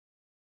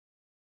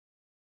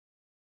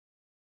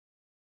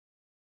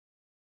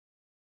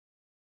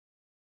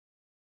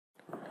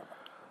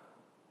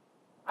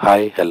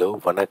Hi, hello,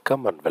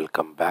 vanakkam, and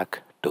welcome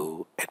back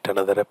to yet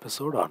another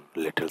episode on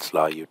Little's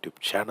Law YouTube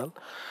channel.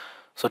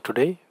 So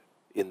today,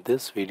 in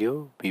this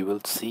video, we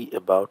will see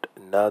about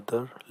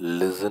another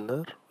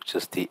listener, which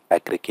is the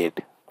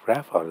aggregate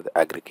graph or the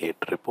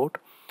aggregate report.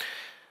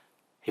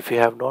 If you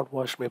have not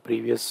watched my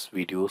previous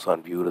videos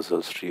on view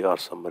results tree or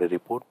summary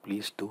report,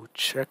 please do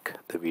check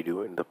the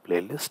video in the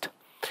playlist.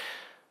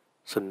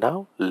 So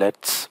now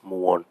let's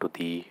move on to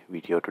the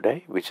video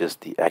today, which is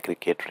the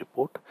aggregate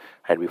report.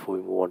 And before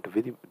we move on to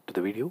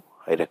the video,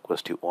 I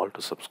request you all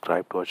to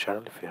subscribe to our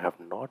channel if you have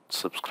not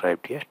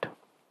subscribed yet.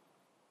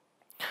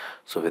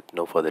 So with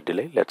no further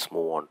delay, let's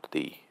move on to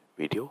the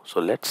video. So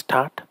let's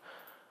start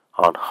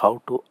on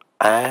how to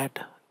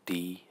add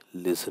the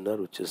listener,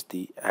 which is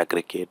the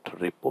aggregate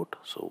report.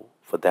 So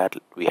for that,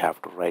 we have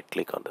to right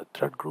click on the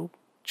thread group,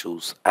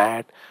 choose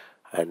add,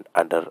 and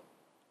under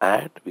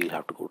add we'll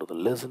have to go to the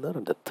listener,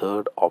 and the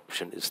third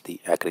option is the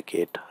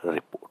aggregate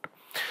report.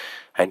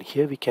 And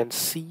here we can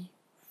see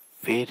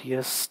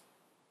various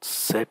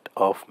set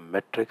of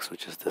metrics,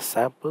 which is the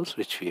samples,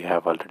 which we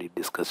have already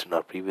discussed in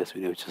our previous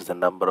video, which is the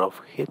number of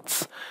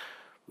hits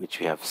which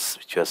you are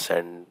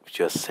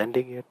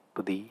sending it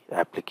to the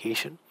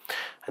application,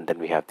 and then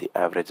we have the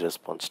average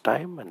response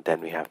time, and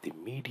then we have the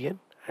median,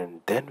 and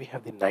then we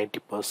have the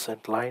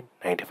 90% line,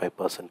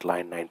 95%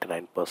 line,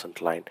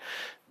 99% line,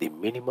 the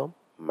minimum,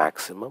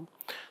 maximum,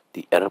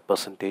 the error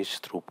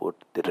percentage, throughput,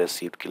 the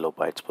received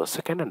kilobytes per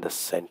second, and the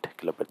sent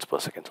kilobytes per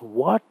second. So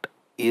what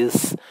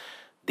is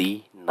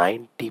the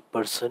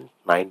 90%,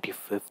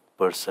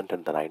 95%,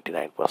 and the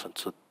 99%?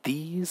 So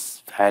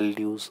these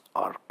values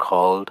are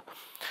called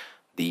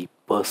the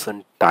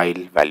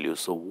percentile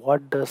values. So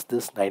what does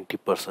this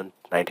 90%,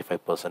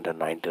 95%, and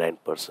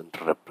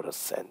 99%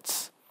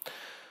 represents?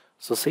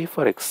 So say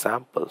for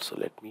example, so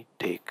let me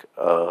take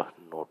a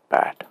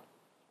notepad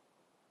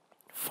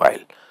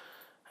file,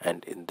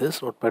 and in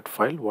this notepad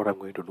file what I'm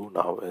going to do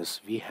now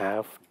is we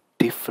have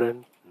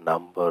different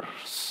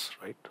numbers,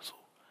 right? So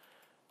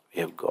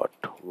we have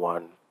got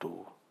 1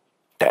 to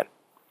 10,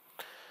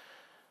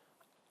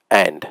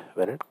 and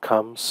when it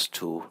comes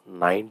to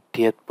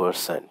 90th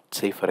percent,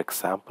 say for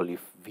example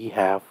if we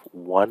have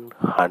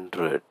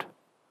 100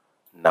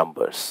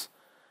 numbers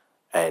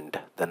and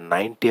the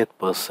 90th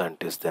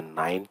percent is the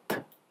ninth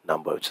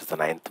number, which is the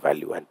ninth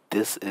value, and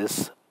this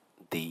is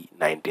the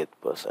 90th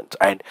percent.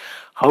 And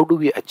how do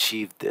we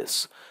achieve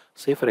this?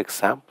 Say for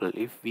example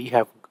if we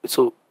have,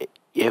 so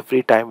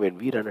every time when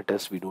we run a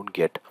test we don't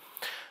get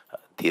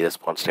the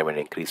response time and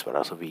increase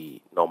manner. So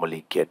we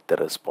normally get the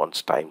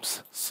response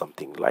times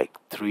something like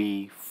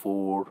 3,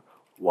 4,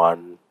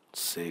 1,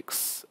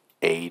 6,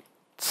 8,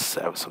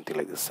 7, something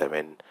like this,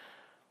 7,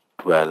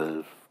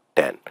 12,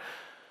 10.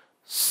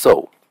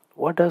 So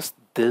what does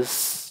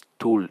this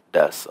tool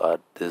does, or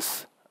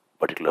this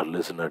particular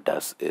listener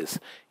does, is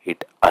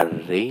it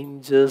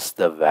arranges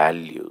the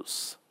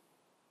values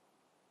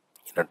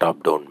in a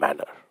top-down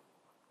manner.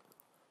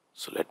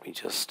 So let me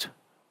just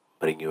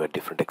bring you a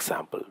different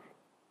example.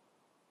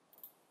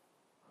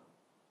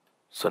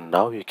 So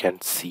now you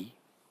can see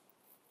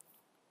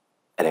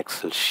an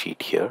Excel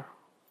sheet here.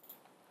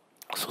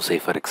 So say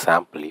for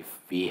example if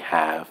we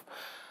have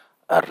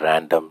a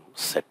random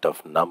set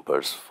of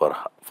numbers for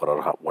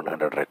our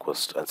 100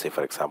 requests, and say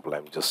for example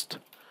I'm just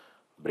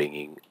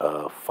bringing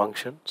a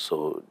function,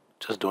 so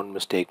just don't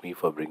mistake me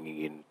for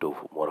bringing into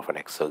more of an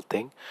Excel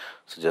thing.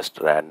 So just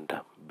rand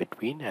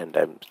between, and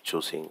I'm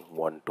choosing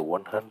 1 to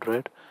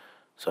 100,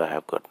 so I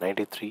have got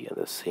 93, and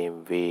the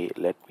same way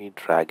let me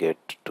drag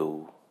it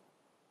to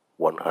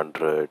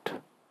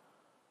 100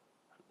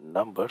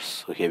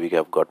 numbers. So here we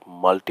have got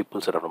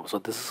multiple set of numbers. So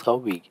this is how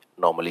we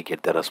normally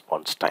get the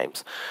response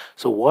times.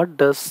 So what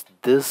does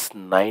this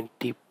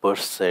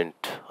 90%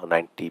 or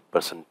 90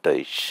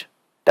 percentage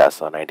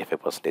does, or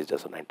 95%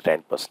 does, or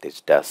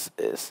 99% does,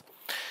 is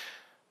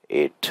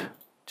it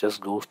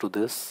just goes to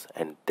this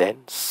and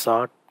then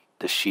sort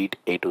the sheet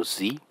A to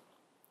Z,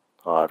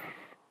 or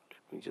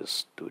let me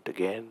just do it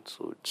again.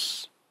 So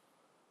it's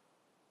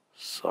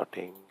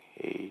sorting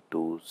A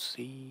to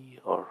Z,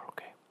 or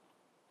okay.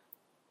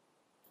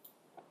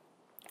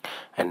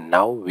 And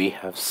now we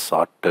have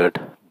sorted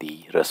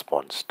the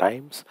response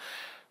times.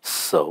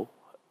 So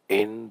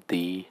in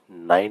the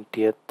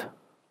 90th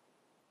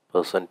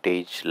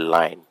percentage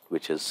line,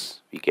 which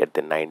is we get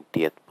the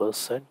 90th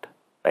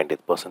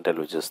percentile,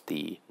 which is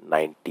the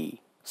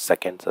 90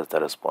 seconds as the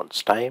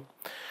response time.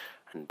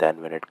 And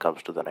then when it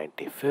comes to the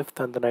 95th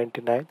and the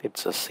 99th,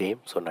 it's the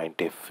same. So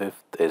 95th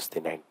is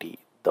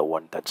the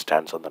one that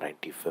stands on the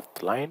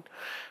 95th line,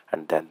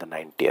 and then the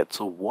 90th.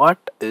 So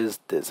what is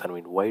this? I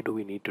mean, why do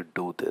we need to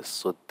do this?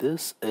 So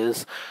this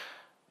is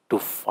to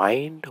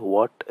find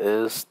what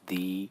is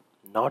the,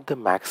 not the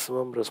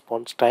maximum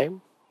response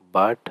time,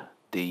 but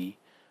the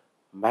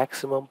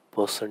maximum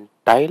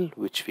percentile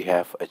which we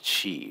have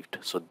achieved.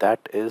 So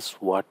that is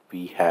what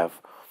we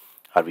have,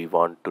 or we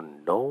want to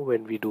know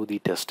when we do the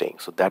testing.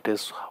 So that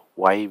is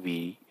why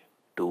we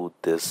do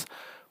this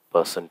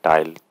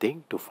percentile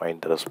thing, to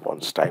find the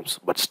response times.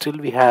 But still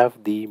we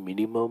have the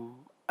minimum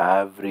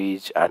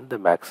average and the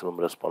maximum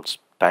response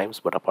times,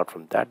 but apart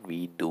from that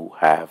we do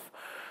have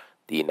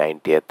the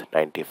 90th,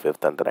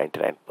 95th and the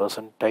 99th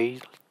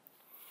percentile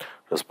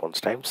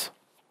response times.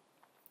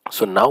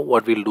 So now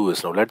what we'll do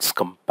is, now let's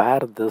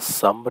compare the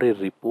summary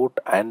report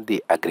and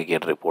the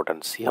aggregate report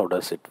and see how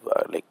does it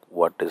like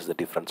what is the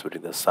difference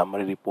between the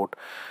summary report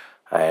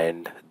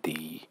and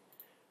the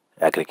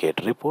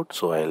aggregate report.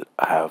 So I'll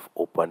have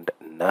opened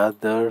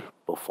another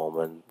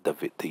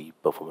the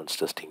performance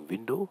testing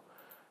window,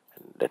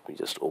 and let me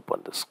just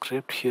open the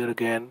script here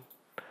again,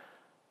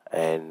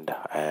 and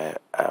I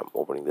am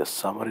opening the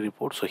summary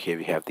report. So here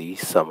we have the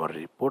summary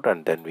report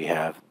and then we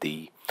have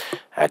the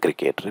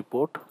aggregate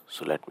report.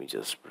 So let me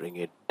just bring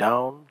it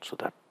down so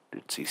that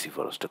it's easy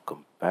for us to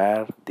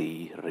compare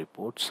the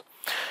reports.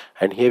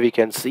 And here we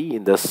can see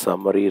in the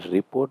summary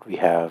report we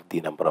have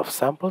the number of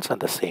samples,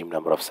 and the same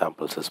number of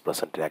samples is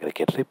present in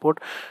aggregate report.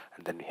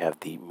 And then we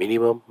have the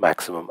minimum,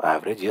 maximum,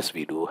 average. Yes,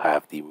 we do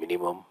have the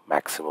minimum,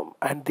 maximum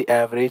and the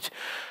average.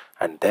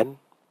 And then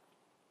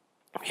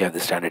we have the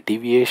standard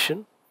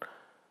deviation.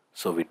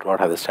 So we do not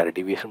have the standard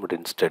deviation, but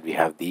instead we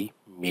have the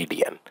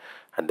median.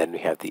 And then we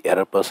have the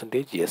error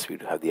percentage. Yes, we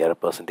do have the error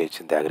percentage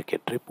in the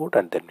aggregate report.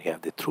 And then we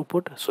have the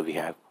throughput. So we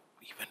have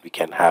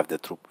the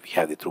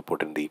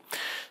throughput in the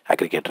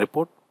aggregate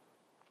report.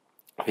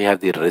 We have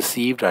the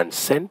received and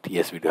sent.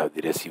 Yes, we do have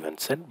the receive and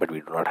sent, but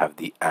we do not have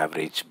the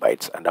average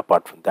bytes. And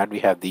apart from that, we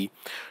have the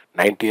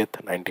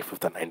 90th,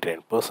 95th and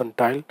 99th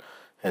percentile.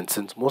 And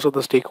since most of the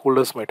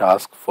stakeholders might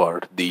ask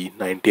for the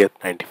 90th,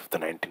 95th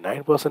and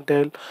 99th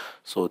percentile,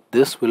 so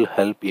this will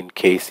help in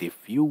case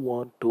if you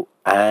want to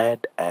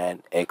add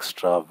an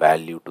extra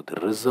value to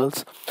the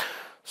results.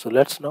 So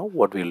let's now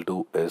what we'll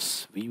do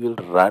is we will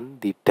run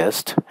the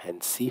test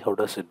and see how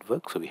does it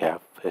work. So we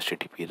have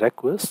HTTP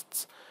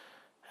requests,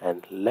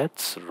 and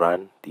let's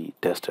run the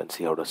test and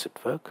see how does it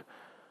work.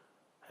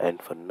 And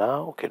for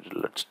now, okay,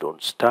 let's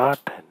don't start,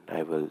 and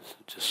I will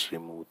just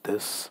remove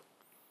this.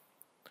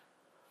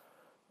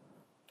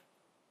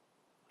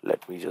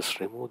 Let me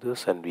just remove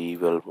this and we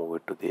will move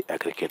it to the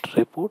aggregate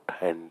report,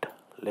 and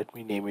let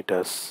me name it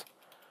as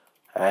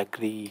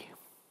aggregate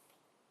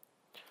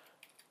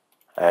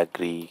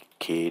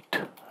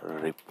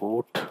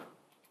report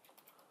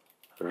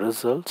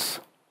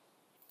results.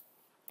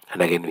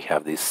 And again we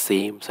have the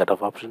same set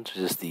of options,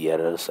 which is the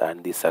errors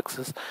and the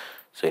success.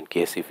 So in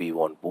case if we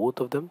want both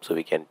of them, so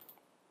we can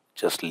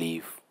just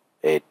leave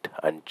it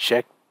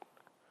unchecked.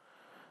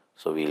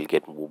 So we'll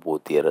get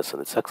both the errors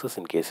and the success.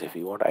 In case if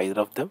we want either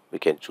of them, we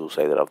can choose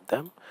either of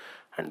them.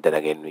 And then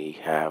again we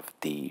have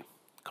the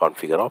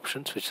configure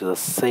options, which is the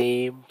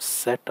same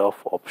set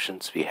of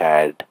options we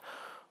had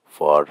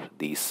for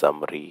the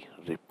summary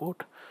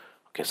report.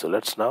 Okay, so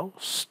let's now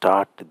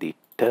start the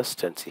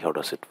test and see how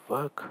does it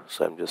work.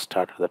 So I'm just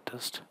starting the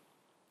test.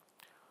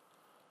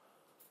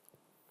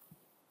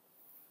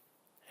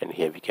 And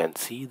here we can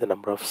see the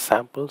number of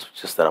samples,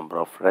 which is the number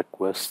of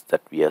requests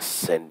that we are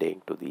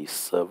sending to the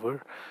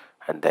server.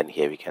 And then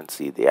here we can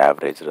see the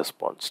average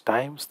response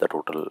times, the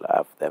total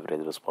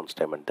average response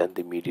time, and then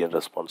the median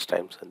response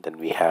times. And then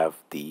we have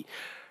the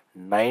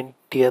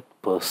 90th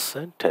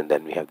percent, and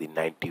then we have the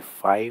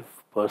 95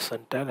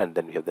 percentile, and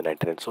then we have the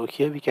 99. So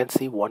here we can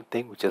see one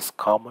thing which is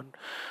common,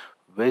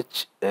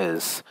 which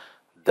is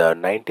the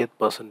 90th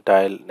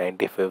percentile,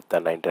 95th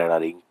and 99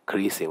 are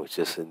increasing, which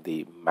is in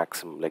the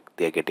maximum, like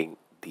they are getting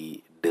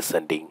the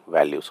descending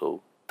value.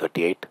 So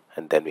 38,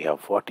 and then we have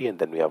 40, and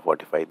then we have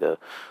 45. The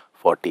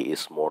 40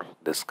 is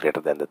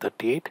greater than the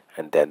 38,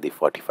 and then the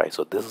 45.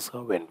 So this is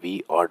how when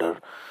we order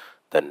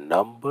the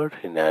number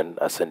in an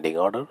ascending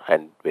order,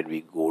 and when we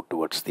go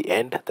towards the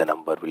end, the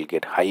number will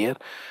get higher.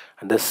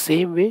 And the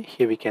same way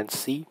here we can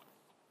see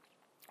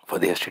for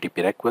the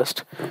HTTP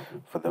request,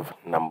 for the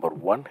number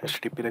 1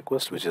 HTTP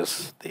request, which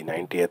is the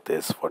 90th,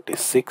 is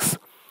 46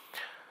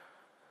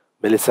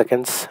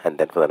 milliseconds, and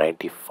then for the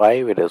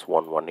 95 it is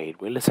 118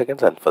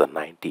 milliseconds, and for the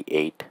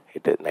 98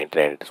 it is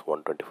 99 it is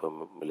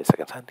 124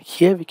 milliseconds. And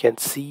here we can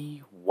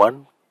see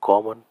one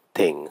common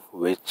thing,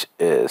 which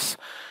is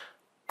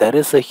there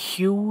is a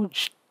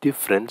huge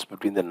difference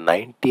between the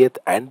 90th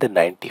and the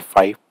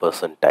 95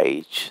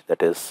 percentage,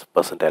 that is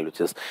percentile, which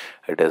is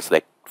it is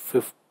like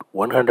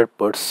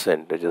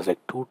 100%, which is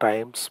like 2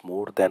 times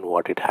more than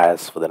what it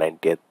has for the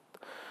 90th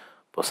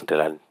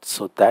percentile. And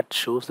so that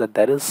shows that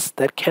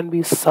there can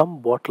be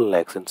some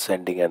bottlenecks in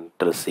sending and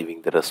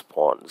receiving the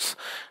response.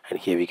 And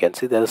here we can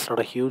see there is not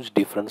a huge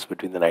difference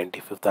between the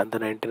 95th and the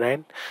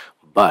 99,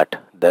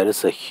 but there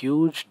is a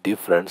huge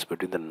difference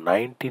between the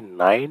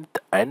 99th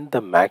and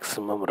the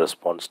maximum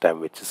response time,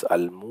 which is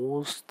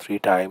almost 3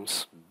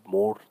 times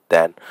more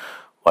than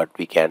what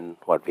we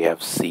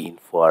have seen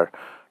for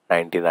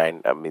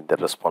 99. I mean the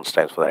response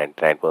times for the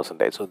 99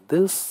 percentile. So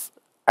this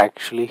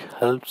actually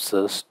helps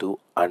us to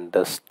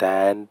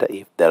understand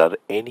if there are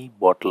any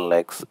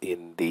bottlenecks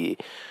in the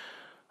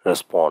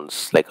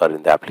response, like, or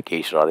in the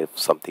application, or if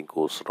something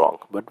goes wrong.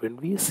 But when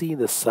we see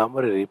the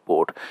summary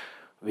report,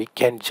 we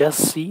can just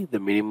see the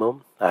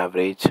minimum,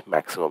 average,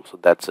 maximum. So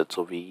that's it.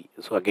 So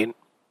again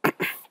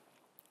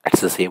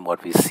it's the same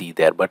what we see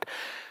there, but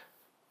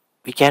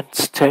we can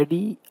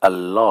study a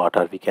lot,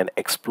 or we can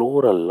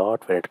explore a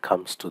lot when it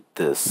comes to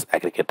this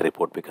aggregate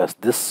report, because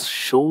this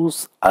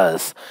shows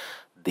us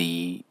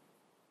the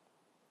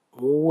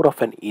more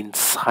of an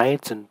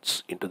insights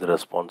into the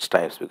response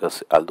times,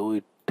 because although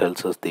it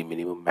tells us the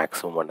minimum,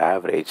 maximum and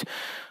average,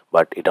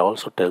 but it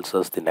also tells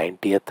us the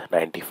 90th,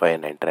 95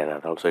 and 99,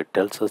 and also it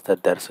tells us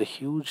that there's a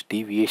huge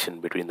deviation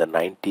between the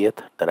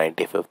 90th, the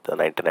 95th, the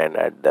 99,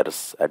 and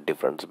there's a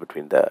difference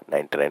between the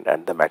 99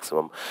 and the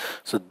maximum.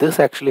 So this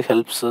actually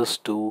helps us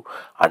to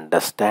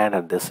understand,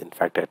 and this in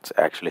fact it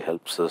actually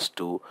helps us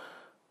to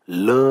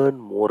learn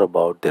more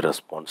about the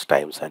response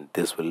times, and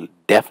this will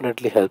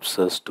definitely helps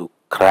us to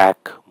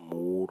crack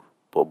more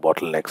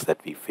bottlenecks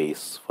that we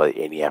face for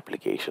any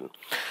application.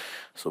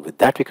 So with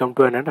that we come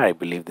to an end. I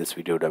believe this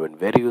video would have been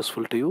very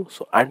useful to you.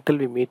 So until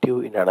we meet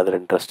you in another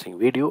interesting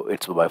video,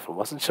 it's bye from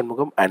Vasan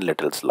Shanmugam and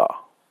Little's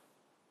Law.